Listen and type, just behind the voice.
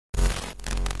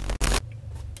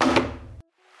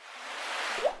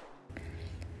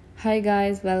Hi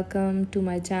guys, welcome to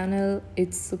my channel.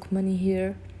 It's Sukhmani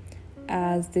here.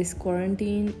 As this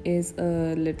quarantine is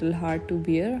a little hard to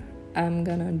bear, I'm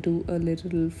gonna do a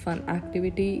little fun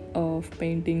activity of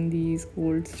painting these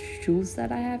old shoes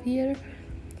that I have here.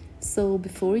 So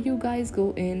before you guys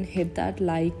go in, hit that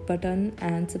like button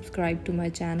and subscribe to my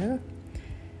channel.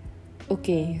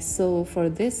 Okay, so for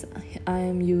this I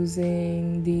am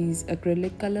using these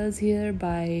acrylic colors here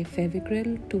by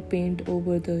Fevicryl to paint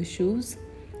over the shoes.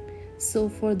 So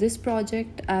for this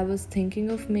project I was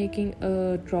thinking of making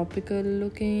a tropical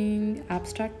looking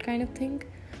abstract kind of thing,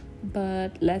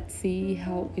 but let's see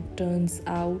how it turns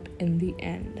out in the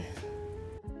end.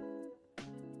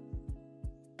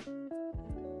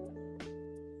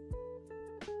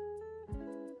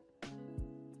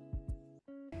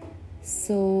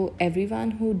 So everyone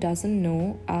who doesn't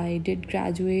know, I did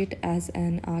graduate as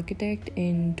an architect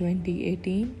in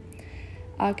 2018.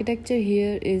 Architecture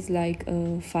here is like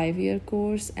a 5-year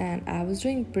course and I was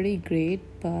doing pretty great,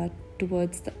 but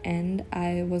towards the end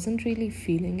I wasn't really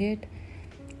feeling it.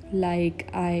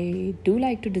 Like, I do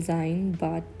like to design,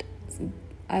 but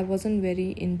I wasn't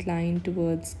very inclined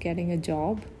towards getting a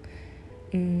job.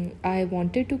 I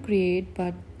wanted to create,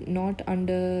 but not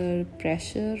under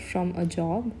pressure from a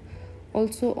job.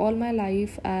 Also, all my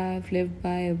life I've lived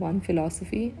by one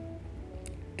philosophy: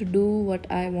 to do what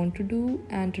I want to do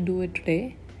and to do it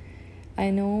today. I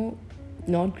know,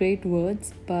 not great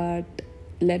words, but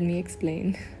let me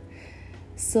explain.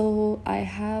 So I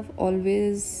have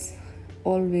always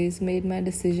made my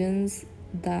decisions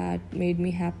that made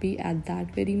me happy at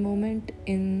that very moment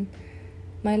in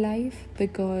my life,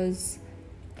 because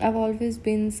I've always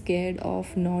been scared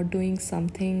of not doing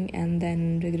something and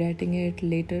then regretting it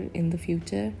later in the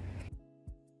future.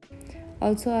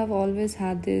 Also, I've always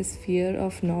had this fear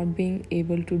of not being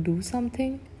able to do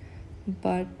something,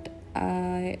 but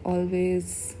I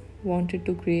always wanted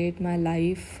to create my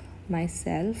life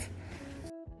myself.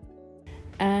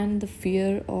 And the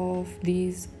fear of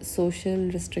these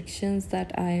social restrictions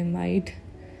that I might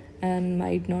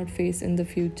not face in the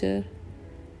future.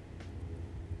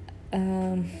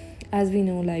 As we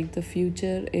know, like, the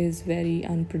future is very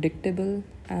unpredictable,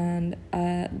 and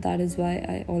that is why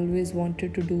I always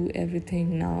wanted to do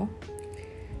everything now.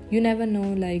 You never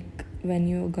know, like, when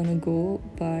you're gonna go,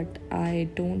 but I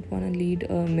don't want to lead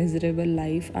a miserable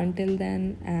life until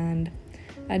then, and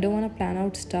I don't want to plan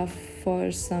out stuff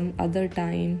for some other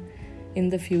time in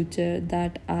the future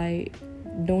that I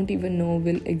don't even know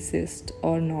will exist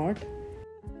or not.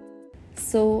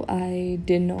 So I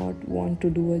did not want to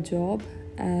do a job.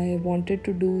 I wanted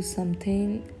to do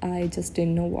something, I just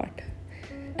didn't know what.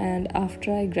 And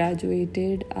after I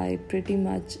graduated, I pretty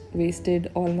much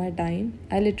wasted all my time.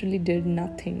 I literally did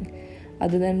nothing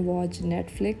other than watch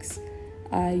Netflix.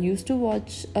 I used to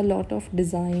watch a lot of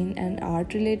design and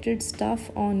art related stuff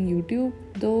on YouTube,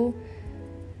 though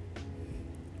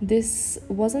this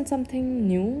wasn't something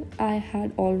new. I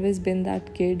had always been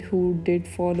that kid who did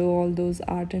follow all those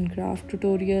art and craft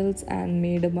tutorials and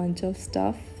made a bunch of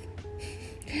stuff.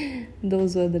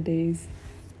 Those were the days.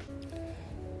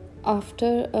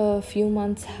 After a few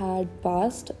months had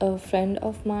passed, a friend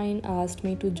of mine asked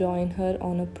me to join her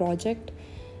on a project.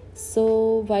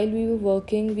 So while we were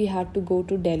working, we had to go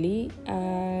to Delhi,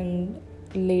 and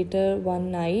later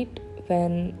one night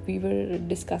when we were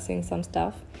discussing some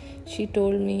stuff, she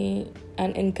told me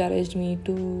and encouraged me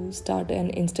to start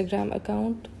an Instagram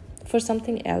account for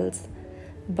something else,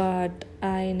 but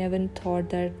I never thought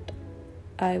that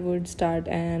I would start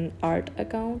an art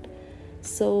account.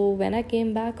 So when I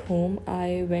came back home,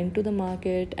 I went to the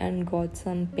market and got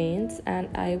some paints, and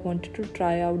I wanted to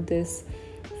try out this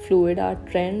fluid art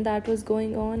trend that was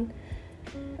going on.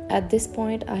 At this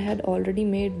point, I had already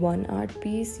made one art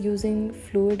piece using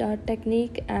fluid art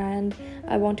technique, and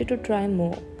I wanted to try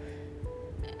more.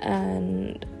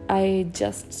 And I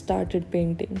just started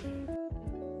painting.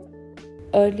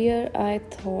 Earlier, I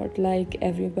thought, like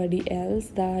everybody else,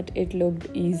 that it looked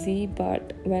easy,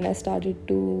 but when I started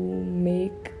to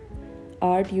make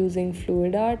art using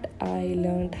fluid art, I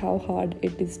learned how hard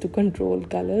it is to control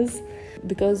colors.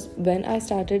 Because when I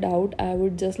started out, I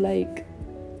would just like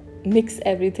mix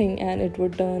everything and it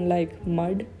would turn like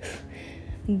mud.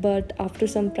 But after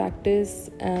some practice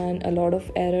and a lot of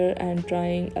error and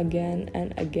trying again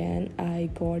and again, I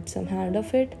got some hand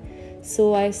of it.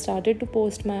 So I started to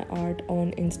post my art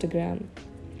on Instagram.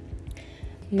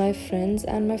 My friends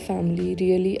and my family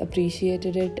really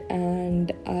appreciated it,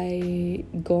 and I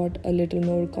got a little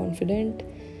more confident.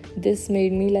 This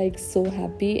made me like so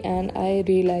happy, and I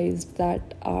realized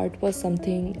that art was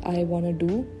something I want to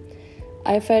do.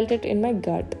 I felt it in my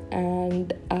gut,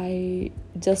 and I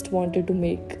just wanted to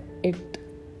make it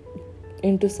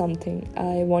into something.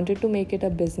 I wanted to make it a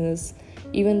business,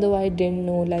 even though I didn't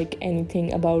know like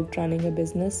anything about running a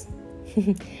business.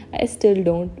 I still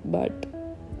don't, but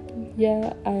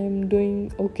yeah, I'm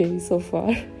doing okay so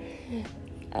far.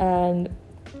 and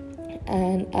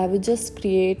and I would just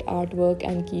create artwork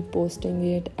and keep posting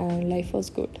it, and life was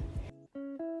good.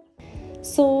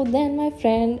 So then my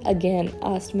friend again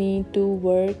asked me to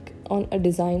work on a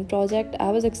design project. I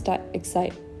was excited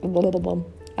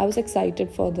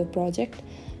for the project,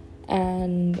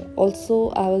 and also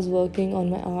I was working on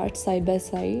my art side by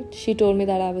side. She told me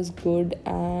that I was good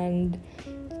and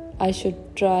I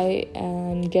should try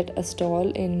and get a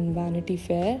stall in Vanity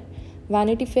Fair.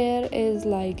 Vanity Fair is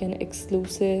like an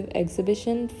exclusive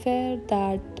exhibition fair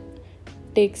that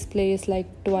takes place like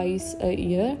twice a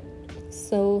year.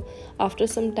 So after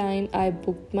some time I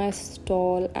booked my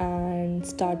stall and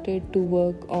started to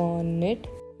work on it.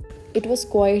 It was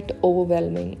quite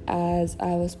overwhelming as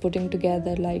I was putting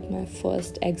together like my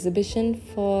first exhibition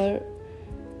for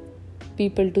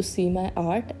people to see my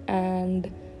art, and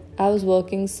I was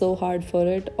working so hard for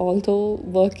it. Although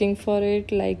working for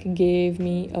it like gave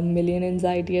me a million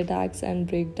anxiety attacks and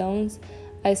breakdowns,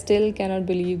 I still cannot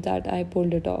believe that I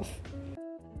pulled it off.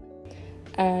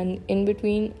 And in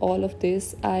between all of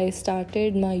this, I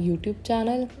started my YouTube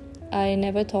channel. I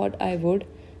never thought I would,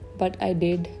 but I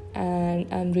did,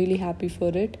 and I'm really happy for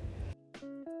it.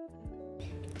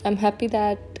 I'm happy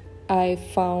that I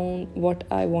found what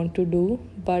I want to do,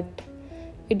 but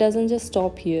it doesn't just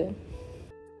stop here.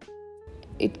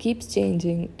 It keeps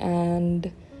changing,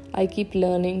 and I keep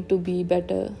learning to be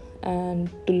better and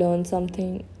to learn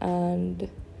something and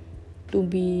to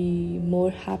be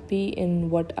more happy in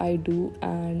what I do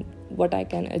and what I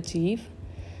can achieve.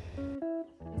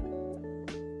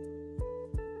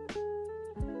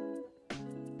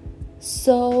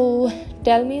 So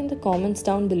tell me in the comments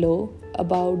down below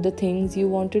about the things you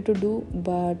wanted to do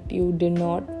but you did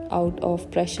not, out of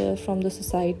pressure from the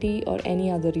society or any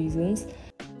other reasons.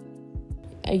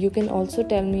 You can also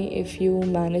tell me if you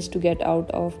managed to get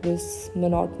out of this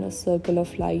monotonous circle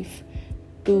of life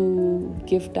to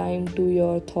give time to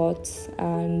your thoughts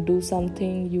and do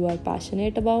something you are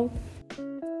passionate about.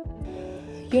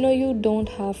 You don't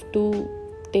have to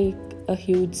take a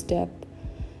huge step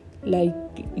like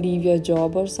leave your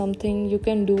job or something. You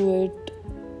can do it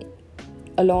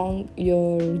along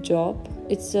your job.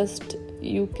 It's just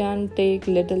you can take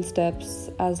little steps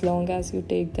as long as you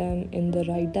take them in the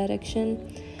right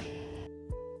direction.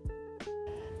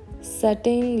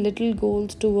 Setting little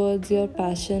goals towards your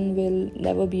passion will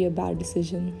never be a bad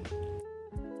decision.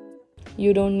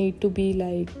 You don't need to be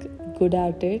like good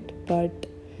at it, but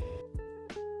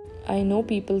I know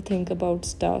people think about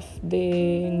stuff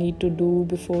they need to do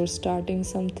before starting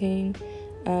something,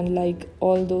 and like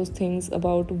all those things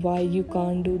about why you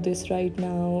can't do this right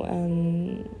now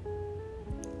and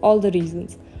all the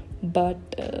reasons. But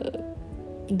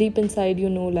deep inside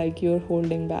like you're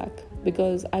holding back,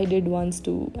 because I did once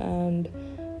too, and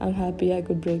I'm happy I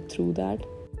could break through that.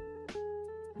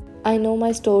 I know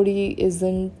my story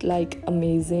isn't like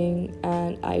amazing,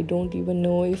 and I don't even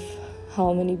know if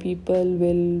how many people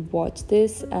will watch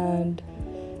this and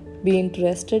be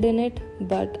interested in it,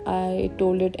 but I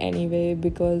told it anyway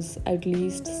because at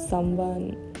least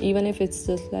someone, even if it's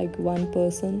just like one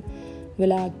person,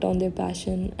 will act on their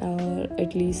passion or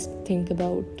at least think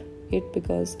about it,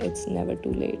 because it's never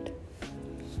too late.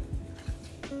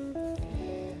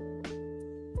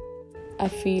 I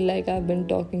feel like I've been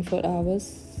talking for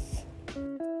hours.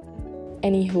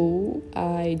 Anywho,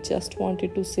 I just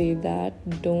wanted to say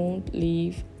that don't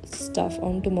leave stuff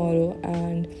on tomorrow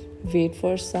and wait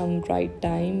for some right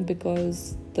time,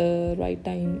 because the right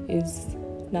time is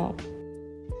now.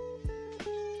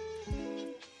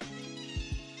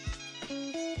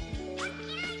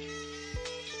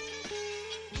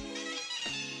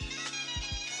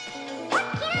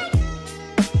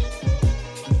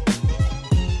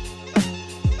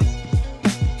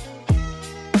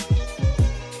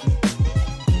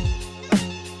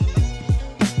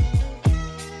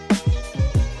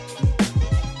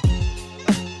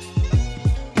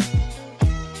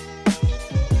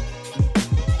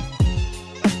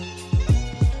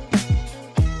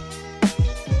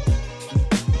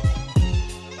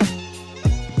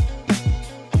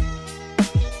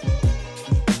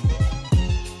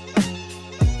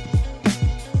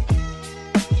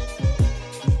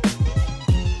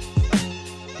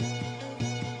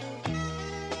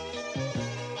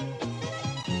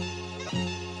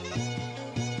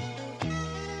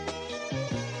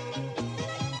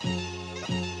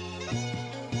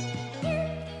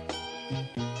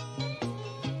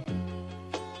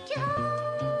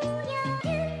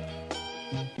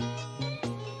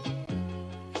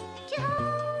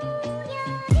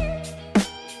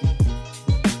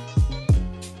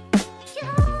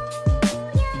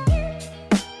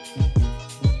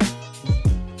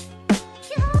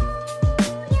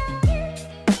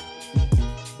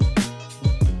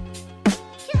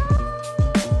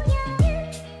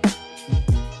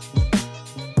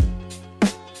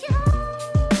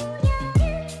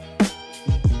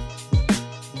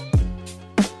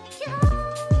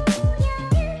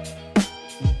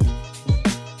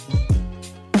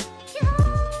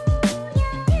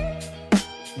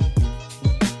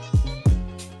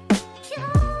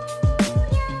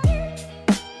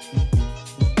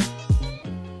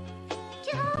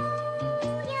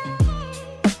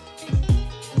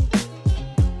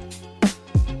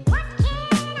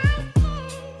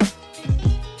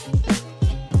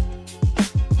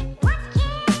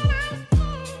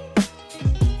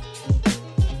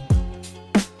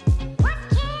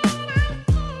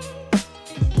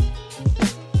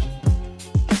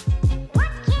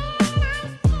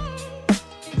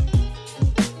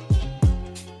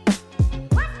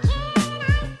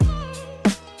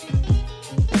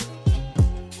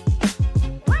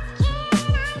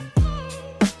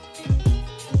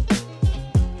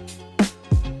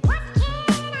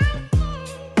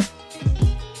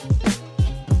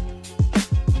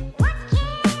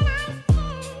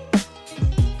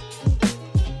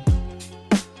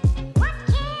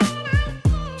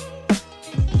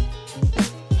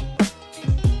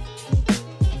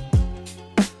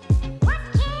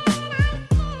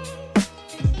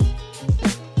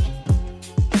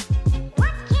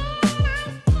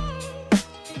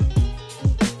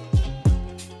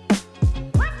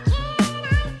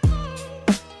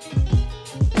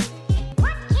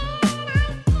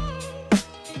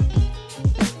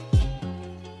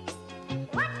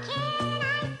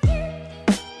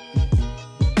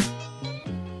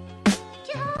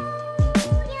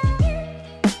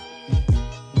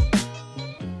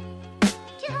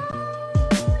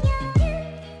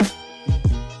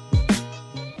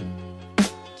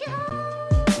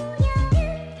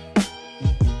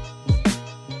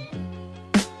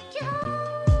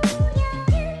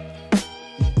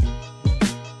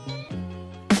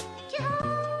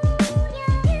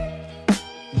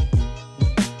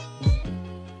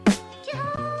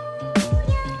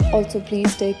 Also,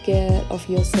 please take care of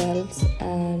yourselves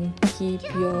and keep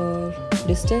your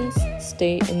distance,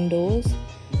 stay indoors.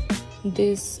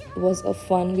 This was a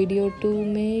fun video to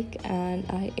make and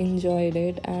I enjoyed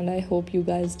it, and I hope you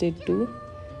guys did too.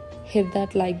 Hit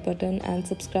that like button and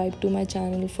subscribe to my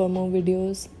channel for more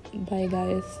videos. Bye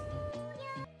guys.